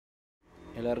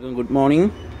എല്ലാവർക്കും good morning.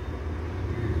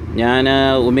 ഞാൻ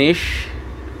Umesh,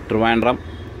 Trivandrum.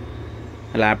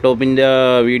 ലാപ്ടോപ്പിൻ്റെ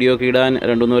video ഒക്കെ ഇടാൻ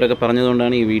രണ്ടുമൂന്നവരൊക്കെ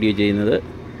പറഞ്ഞതുകൊണ്ടാണ് ഈ വീഡിയോ ചെയ്യുന്നത്.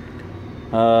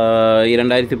 ഈ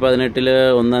 2018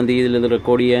 1-ാം തീയതിയിൽ ഇത്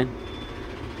റെക്കോർഡ് ചെയ്യാൻ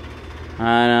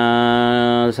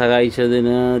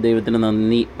സഹായിച്ചതിന് ദൈവത്തിന്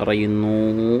നന്ദി പറയുന്നു.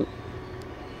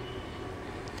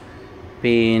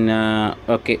 പിന്നെ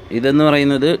ഓക്കെ, ഇതെന്ന്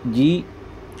പറയുന്നത്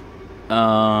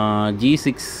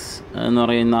G6 എന്ന്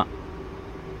പറയുന്ന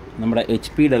നമ്മുടെ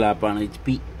HP ലാപ്പാണ്. HP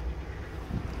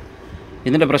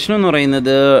ഇതിൻ്റെ പ്രശ്നം എന്ന്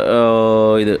പറയുന്നത്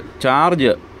ഇത്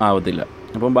ചാർജ് ആവത്തില്ല.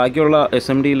 അപ്പം ബാക്കിയുള്ള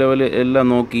SMD ലെവൽ എല്ലാം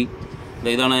നോക്കി.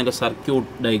 ഇതാണ് അതിൻ്റെ സർക്യൂട്ട്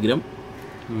ഡയഗ്രാം.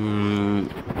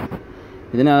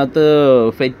 ഇതിനകത്ത്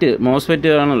മോസ്ഫെറ്റ്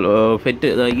ആണല്ലോ.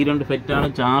 ഈ രണ്ട് ഫെറ്റാണ്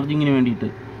ചാർജിങ്ങിന് വേണ്ടിയിട്ട്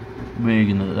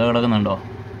ഉപയോഗിക്കുന്നത്. അത് കിടക്കുന്നുണ്ടോ?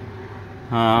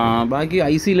 ബാക്കി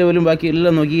IC ലെവലും ബാക്കി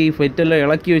എല്ലാം നോക്കി, ഈ ഫെറ്റെല്ലാം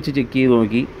ഇളക്കി വെച്ച് ചെക്ക് ചെയ്ത്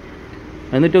നോക്കി.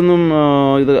 എന്നിട്ടൊന്നും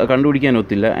ഇത് കണ്ടുപിടിക്കാൻ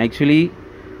ഒത്തില്ല. ആക്ച്വലി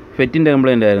ഫെറ്റിൻ്റെ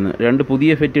കംപ്ലൈൻ്റ് ആയിരുന്നു. 2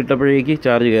 പുതിയ ഫെറ്റ് ഇട്ടപ്പോഴേക്ക്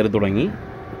ചാർജ് കയറി തുടങ്ങി.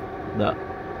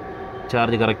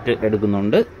 ചാർജ് കറക്റ്റ്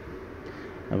എടുക്കുന്നുണ്ട്.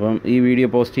 അപ്പം ഈ വീഡിയോ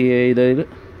പോസ്റ്റ് ചെയ്തതിൽ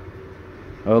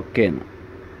ഓക്കെ.